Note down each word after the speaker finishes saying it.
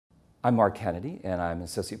I'm Mark Kennedy, and I'm an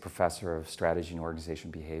Associate Professor of Strategy and Organization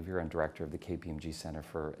Behavior and Director of the KPMG Center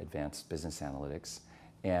for Advanced Business Analytics.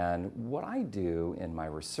 And what I do in my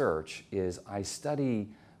research is I study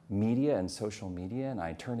media and social media, and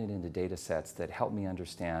I turn it into data sets that help me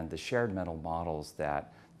understand the shared mental models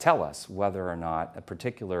that tell us whether or not a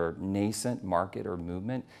particular nascent market or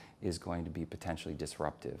movement is going to be potentially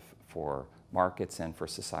disruptive for markets and for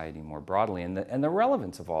society more broadly. And the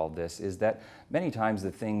relevance of all of this is that many times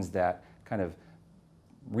the things that kind of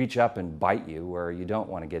reach up and bite you where you don't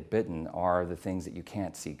want to get bitten are the things that you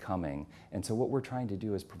can't see coming. And so what we're trying to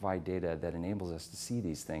do is provide data that enables us to see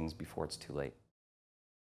these things before it's too late.